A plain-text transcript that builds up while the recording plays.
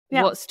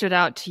Yeah. what stood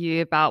out to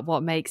you about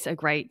what makes a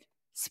great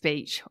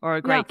speech or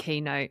a great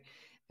keynote?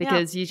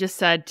 Because you just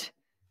said,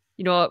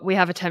 you know what, we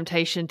have a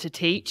temptation to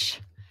teach,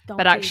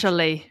 but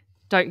actually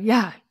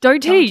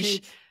don't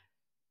teach.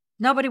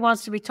 Nobody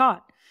wants to be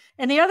taught.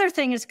 And the other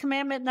thing is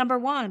commandment number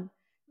 1.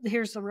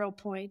 Here's the real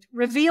point.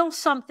 Reveal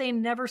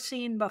something never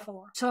seen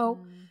before.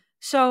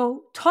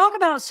 So talk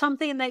about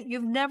something that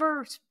you've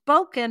never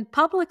spoken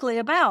publicly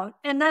about.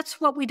 And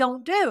that's what we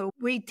don't do.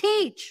 We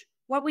teach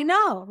what we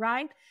know,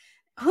 right?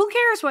 Who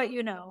cares what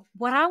you know?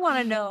 What I want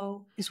to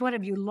know is, what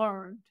have you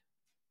learned,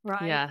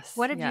 right? Yes.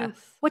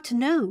 What's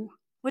new?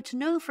 What's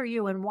new for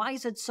you, and why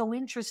is it so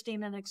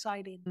interesting and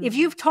exciting? If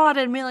you've taught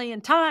it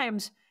 1,000,000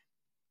 times,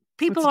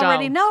 people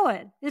already know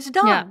it. It's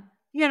done. Yeah.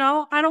 You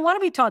know, I don't want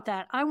to be taught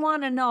that. I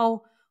want to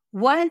know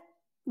what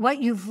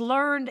you've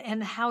learned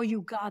and how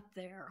you got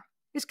there.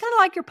 It's kind of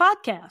like your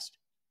podcast.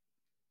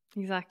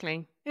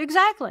 Exactly.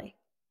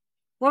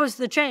 What was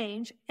the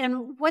change,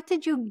 and what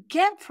did you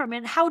get from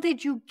it? How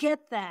did you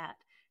get that?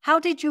 How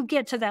did you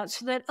get to that,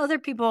 so that other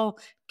people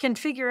can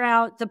figure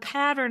out the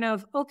pattern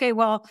of, okay,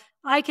 well,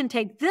 I can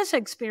take this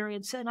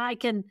experience and I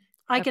can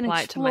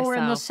explore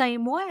in the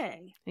same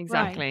way.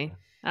 Exactly. Right.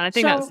 And I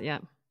think that's,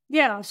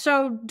 Yeah.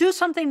 So do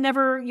something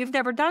you've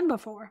never done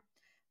before.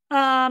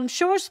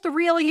 Show us the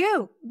real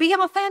you. Be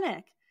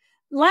authentic.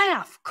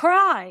 Laugh,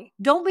 cry.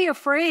 Don't be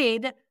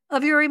afraid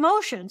of your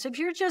emotions. If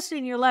you're just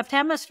in your left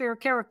hemisphere,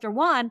 character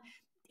 1,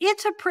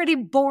 it's a pretty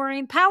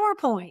boring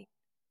PowerPoint,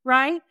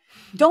 right?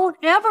 Don't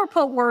ever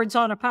put words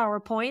on a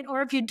PowerPoint,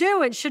 or if you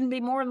do, it shouldn't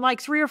be more than like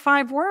 3 or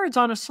 5 words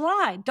on a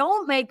slide.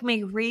 Don't make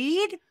me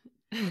read.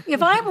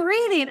 If I'm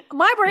reading,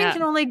 my brain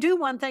can only do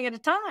one thing at a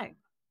time.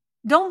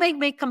 Don't make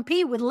me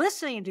compete with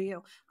listening to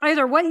you.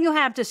 Either what you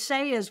have to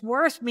say is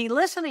worth me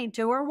listening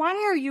to, or why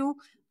are you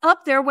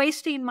up there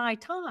wasting my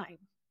time?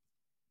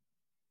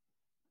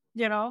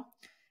 You know?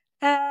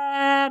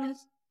 And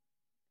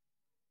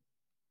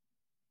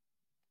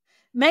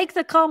make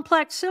the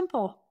complex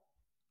simple.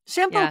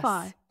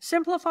 Simplify. Yes.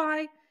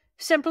 Simplify,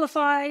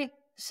 simplify,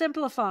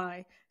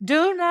 simplify.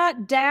 Do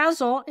not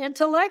dazzle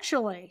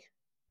intellectually.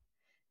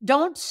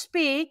 Don't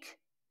speak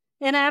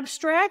in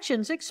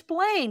abstractions.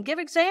 Explain, give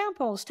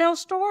examples, tell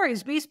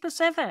stories, be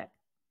specific.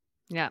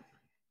 Yeah.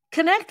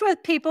 Connect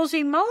with people's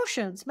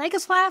emotions. Make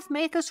us laugh,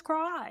 make us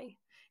cry.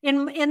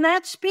 In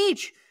that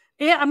speech,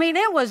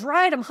 it was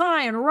ride 'em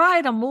high and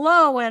ride 'em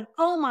low, and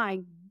oh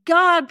my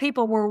God,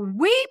 people were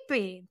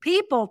weeping.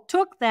 People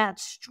took that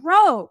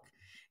stroke.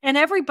 And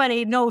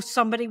everybody knows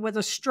somebody with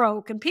a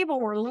stroke, and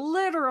people were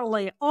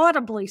literally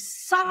audibly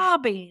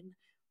sobbing.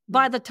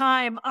 By the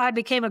time I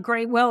became a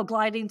great whale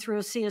gliding through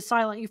a sea of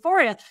silent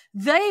euphoria,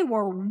 they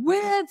were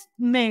with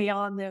me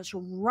on this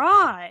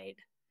ride.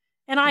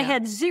 And I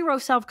had zero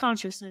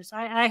self-consciousness.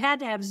 I had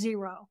to have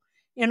zero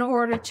in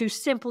order to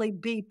simply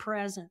be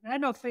present. I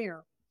had no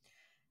fear.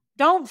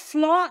 Don't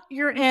flaunt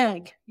your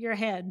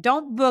head.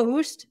 Don't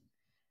boast.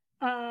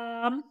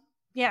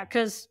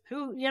 Because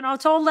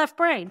it's all left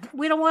brain.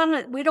 We don't want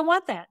it. We don't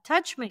want that.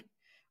 Touch me.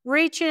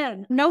 Reach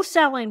in. No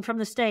selling from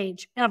the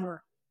stage,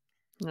 ever.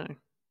 No.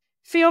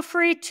 Feel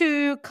free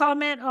to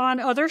comment on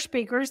other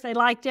speakers. They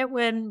liked it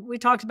when we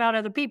talked about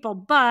other people,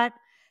 but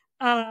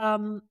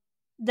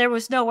there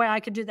was no way I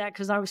could do that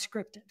because I was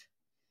scripted.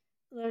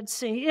 Let's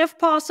see. If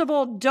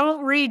possible,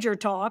 don't read your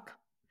talk.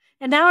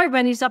 And now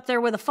everybody's up there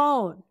with a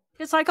phone.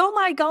 It's like, oh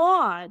my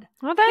God.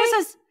 Are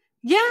they?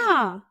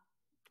 Yeah.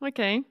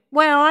 Okay.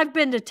 Well, I've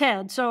been to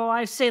TED, so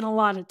I've seen a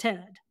lot of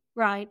TED,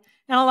 right?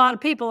 And a lot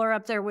of people are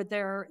up there with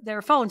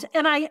their phones.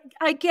 And I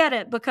get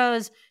it,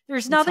 because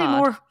there's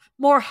nothing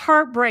more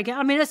heartbreaking.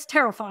 I mean, it's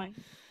terrifying.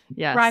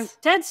 Yes. Right?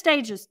 TED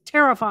stage is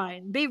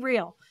terrifying. Be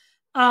real.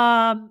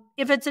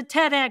 If it's a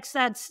TEDx,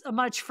 that's a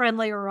much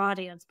friendlier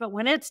audience. But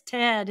when it's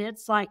TED,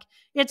 it's like,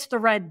 it's the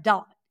red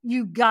dot.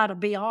 You got to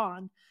be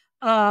on.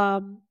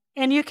 And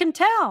you can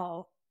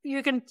tell.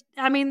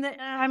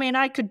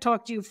 I could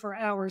talk to you for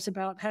hours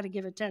about how to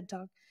give a TED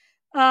Talk.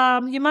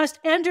 You must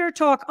end your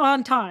talk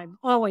on time,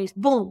 always.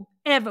 Boom.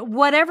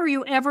 Whatever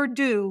you ever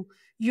do,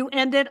 you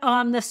end it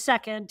on the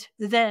second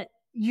that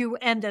you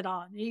end it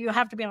on. You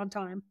have to be on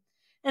time.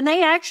 And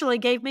they actually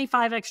gave me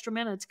 5 extra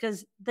minutes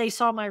because they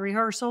saw my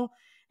rehearsal.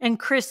 And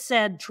Chris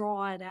said,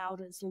 draw it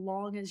out as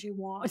long as you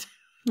want.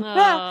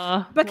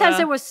 Because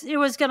it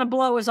was going to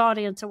blow his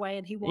audience away,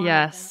 and he wanted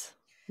that.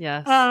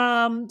 Yes.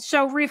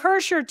 So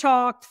rehearse your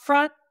talk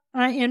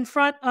in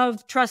front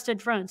of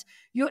trusted friends.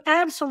 You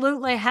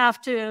absolutely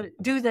have to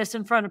do this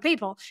in front of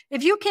people.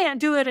 If you can't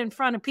do it in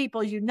front of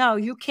people,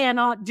 you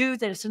cannot do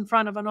this in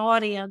front of an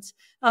audience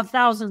of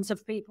thousands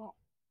of people.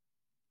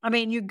 I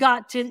mean, you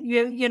got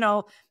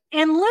to,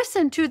 and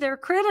listen to their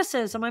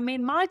criticism. I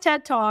mean, my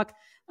TED Talk,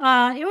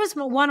 it was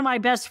one of my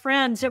best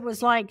friends. It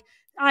was like,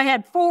 I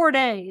had 4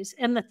 days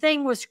and the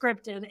thing was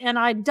scripted, and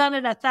I'd done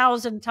it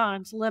 1,000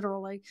 times,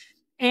 literally.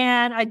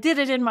 And I did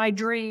it in my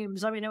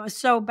dreams. I mean, it was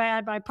so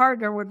bad. My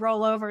partner would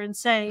roll over and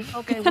say,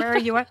 "Okay, where are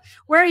you at?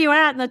 Where are you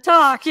at in the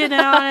talk?" And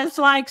it's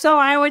like, so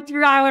I would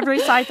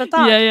recite the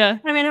talk. Yeah.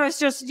 I mean, it was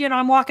just,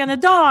 I'm walking the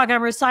dog,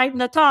 I'm reciting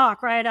the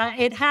talk, right?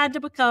 It had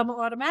to become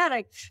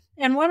automatic.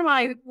 And one of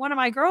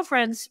my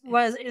girlfriends it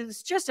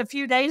was just a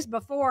few days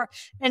before,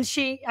 and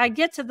I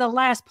get to the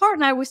last part,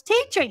 and I was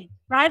teaching,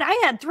 right? I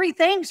had 3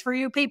 things for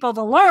you people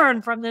to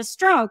learn from this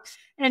stroke,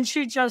 and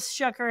she just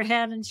shook her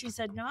head and she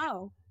said,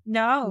 "No,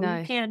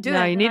 you can't do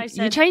it."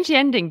 You changed the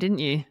ending, didn't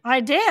you? I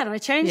did. I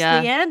changed the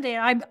ending.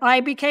 I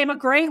became a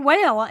great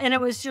whale, and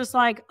it was just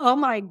like, oh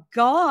my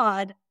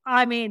God.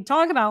 I mean,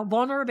 talk about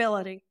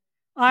vulnerability.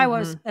 I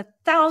was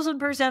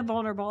 1,000%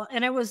 vulnerable,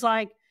 and it was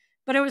like,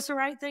 but it was the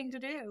right thing to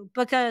do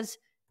because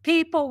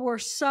people were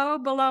so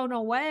blown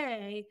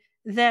away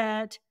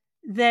that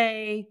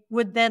they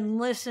would then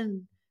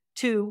listen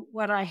to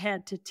what I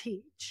had to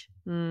teach.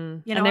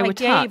 And they were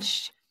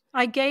touched.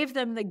 I gave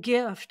them the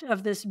gift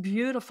of this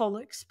beautiful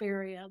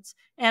experience,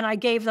 and I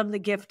gave them the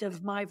gift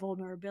of my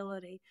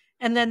vulnerability.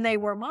 And then they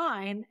were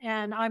mine,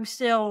 and I'm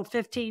still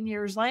 15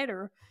 years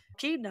later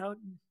keynote.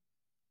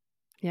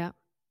 Yeah.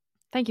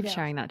 Thank you for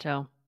sharing that, Jill.